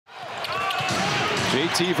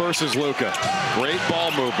JT versus Luka. Great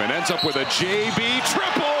ball movement. Ends up with a JB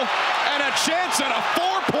triple and a chance at a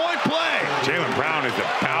 4-point play. Jaylen Brown is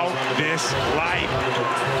about this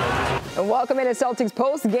life. And welcome into Celtics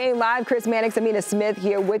post-game live. Chris Mannix, Amina Smith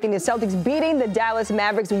here with you. The Celtics beating the Dallas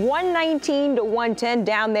Mavericks 119-110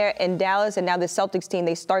 down there in Dallas. And now the Celtics team,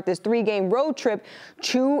 they start this 3-game road trip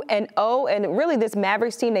 2-0. And really this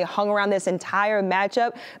Mavericks team, they hung around this entire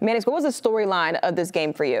matchup. Mannix, what was the storyline of this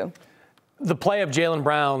game for you? The play of Jaylen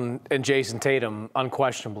Brown and Jayson Tatum,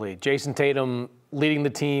 unquestionably. Jayson Tatum leading the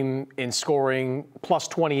team in scoring, plus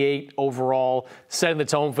 28 overall, setting the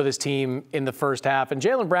tone for this team in the first half. And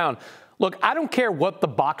Jaylen Brown, look, I don't care what the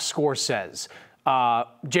box score says.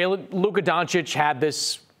 Luka Doncic had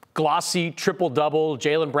this glossy triple-double.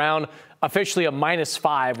 Jaylen Brown officially a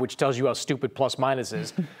 -5, which tells you how stupid plus-minus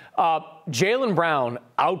is. Jaylen Brown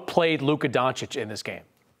outplayed Luka Doncic in this game.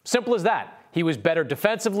 Simple as that. He was better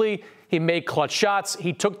defensively. He made clutch shots.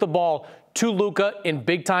 He took the ball to Luka in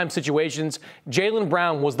big-time situations. Jaylen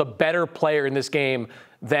Brown was the better player in this game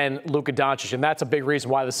than Luka Doncic, and that's a big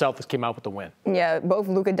reason why the Celtics came out with the win. Yeah, both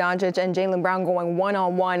Luka Doncic and Jaylen Brown going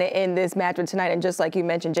one-on-one in this matchup tonight, and just like you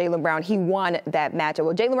mentioned, Jaylen Brown, he won that matchup.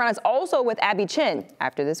 Well, Jaylen Brown is also with Abby Chin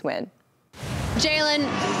after this win. Jaylen,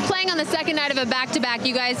 playing on the second night of a back-to-back,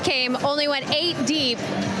 you guys only went 8 deep.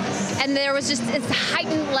 And there was just this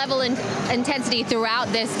heightened level and intensity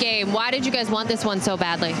throughout this game. Why did you guys want this one so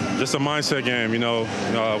badly? Just a mindset game, we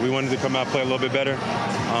wanted to come out and play a little bit better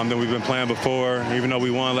than we've been playing before. Even though we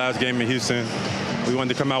won last game in Houston, we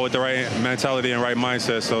wanted to come out with the right mentality and right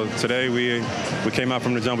mindset. So today we came out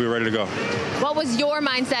from the jump, we were ready to go. What was your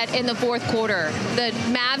mindset in the fourth quarter? The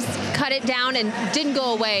Mavs cut it down and didn't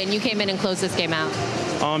go away, and you came in and closed this game out.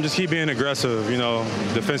 Just keep being aggressive.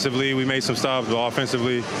 Defensively, we made some stops, but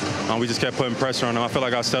offensively, we just kept putting pressure on them. I feel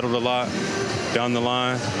like I settled a lot down the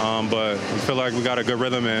line, but we feel like we got a good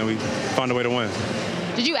rhythm and we found a way to win.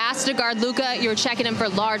 Did you ask to guard Luka? You were checking him for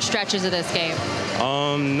large stretches of this game.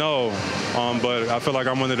 No, but I feel like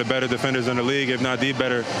I'm one of the better defenders in the league, if not the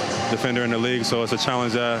better defender in the league. So it's a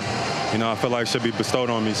challenge that, I feel like should be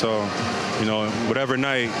bestowed on me. So, whatever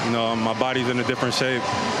night, my body's in a different shape.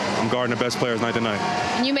 I'm guarding the best players night to night.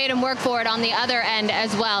 And you made him work for it on the other end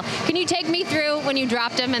as well. Can you take me through when you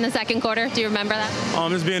dropped him in the second quarter? Do you remember that?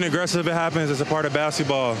 Just being aggressive, it happens. It's a part of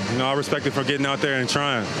basketball. I respect it for getting out there and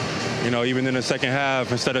trying. Even in the second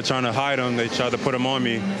half, instead of trying to hide him, they tried to put him on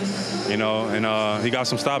me, and he got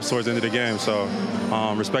some stops towards the end of the game. So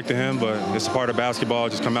respect to him, but it's a part of basketball.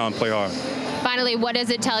 Just come out and play hard. Finally, what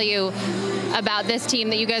does it tell you about this team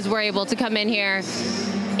that you guys were able to come in here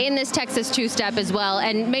in this Texas two-step as well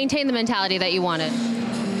and maintain the mentality that you wanted?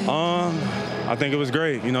 I think it was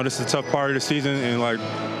great. This is a tough part of the season, and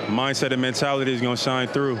mindset and mentality is going to shine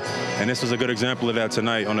through. And this was a good example of that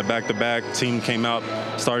tonight. On the back-to-back, team came out,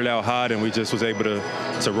 started out hot, and we just was able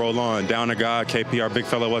to roll on. Down a guy, KP, our big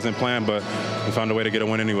fella, wasn't playing, but we found a way to get a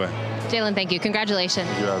win anyway. Jaylen, thank you. Congratulations.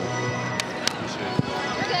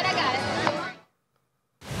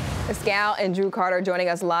 Scalabrine and Drew Carter joining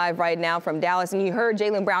us live right now from Dallas. And you heard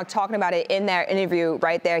Jaylen Brown talking about it in that interview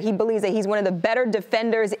right there. He believes that he's one of the better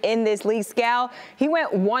defenders in this league. Scal, he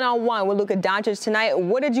went one-on-one with Luka Doncic tonight.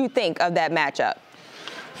 What did you think of that matchup?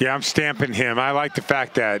 Yeah, I'm stamping him. I like the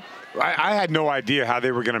fact that I had no idea how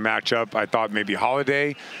they were going to match up. I thought maybe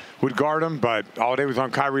Holiday would guard him, but Holiday was on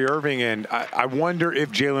Kyrie Irving. And I wonder if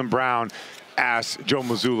Jaylen Brown asked Joe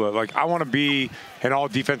Mazzulla, I want to be an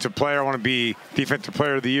all-defensive player. I want to be defensive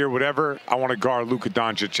player of the year, whatever. I want to guard Luka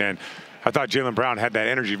Doncic. And I thought Jaylen Brown had that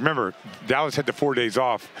energy. Remember, Dallas had the 4 days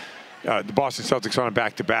off. The Boston Celtics on a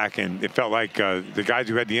back-to-back, and it felt like the guys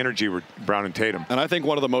who had the energy were Brown and Tatum. And I think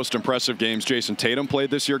one of the most impressive games Jayson Tatum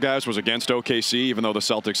played this year, guys, was against OKC, even though the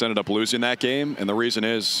Celtics ended up losing that game. And the reason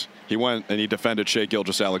is he went and he defended Shai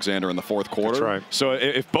Gilgeous-Alexander in the fourth quarter. That's right. So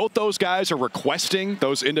if both those guys are requesting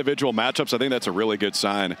those individual matchups, I think that's a really good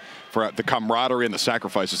sign for the camaraderie and the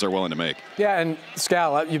sacrifices they're willing to make. Yeah, and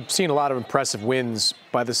Scal, you've seen a lot of impressive wins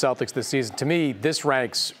by the Celtics this season. To me, this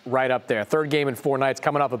ranks right up there. Third game in 4 nights,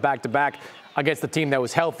 coming off a back-to-back against the team that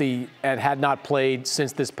was healthy and had not played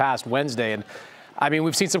since this past Wednesday. And I mean,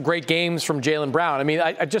 we've seen some great games from Jaylen Brown. I mean,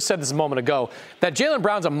 I just said this a moment ago. That Jaylen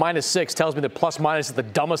Brown's a -6 tells me that plus-minus is the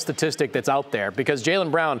dumbest statistic that's out there, because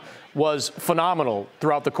Jaylen Brown was phenomenal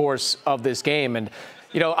throughout the course of this game. And,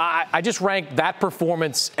 I just rank that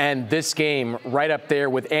performance and this game right up there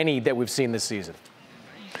with any that we've seen this season.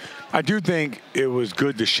 I do think it was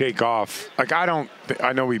good to shake off. I don't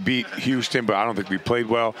I know we beat Houston, but I don't think we played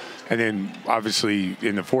well. And then obviously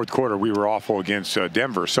in the fourth quarter we were awful against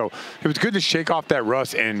Denver. So it was good to shake off that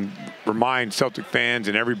rust and remind Celtic fans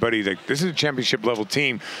and everybody that this is a championship level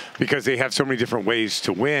team because they have so many different ways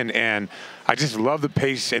to win. And I just love the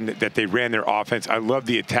pace and that they ran their offense. I love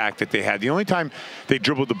the attack that they had. The only time they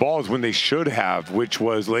dribbled the ball is when they should have, which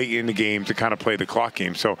was late in the game to kind of play the clock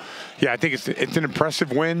game. So, yeah, I think it's an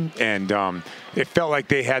impressive win, and it felt like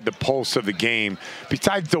they had the pulse of the game.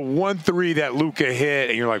 Besides the 1-3 that Luka hit,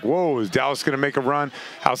 and you're like, whoa, is Dallas going to make a run?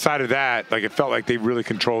 Outside of that, like it felt like they really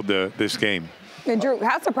controlled this game. And Drew,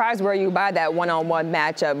 how surprised were you by that one-on-one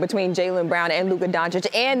matchup between Jaylen Brown and Luka Doncic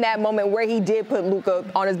and that moment where he did put Luka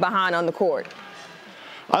on his behind on the court?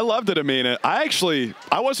 I loved it, Amina. I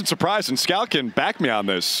wasn't surprised, and Scal can back me on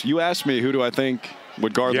this. You asked me who do I think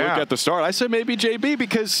would guard Luka at the start. I said maybe JB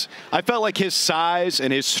because I felt like his size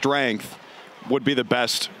and his strength would be the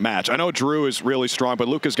best match. I know Drew is really strong, but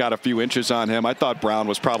Luka's got a few inches on him. I thought Brown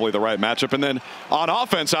was probably the right matchup. And then on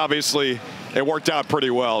offense, obviously, it worked out pretty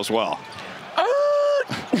well as well.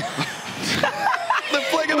 The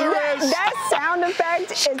flick of the wrist. That sound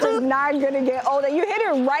effect is just not going to get old. You hit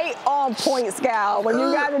it right on point, Scal. When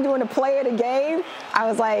you guys were doing the play of the game, I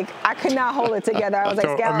was like, I could not hold it together. I was like,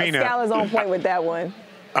 Scal is on point with that one.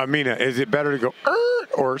 Amina, is it better to go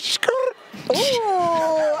or skirt?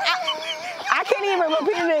 Ooh. I can't even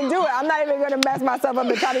repeat it and do it. I'm not even going to mess myself up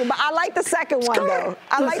and try to. But I like the second one, though.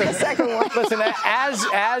 I like the second one. Listen,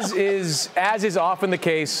 as is often the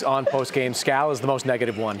case on post game, Scal is the most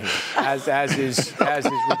negative one here, as is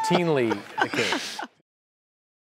routinely the case.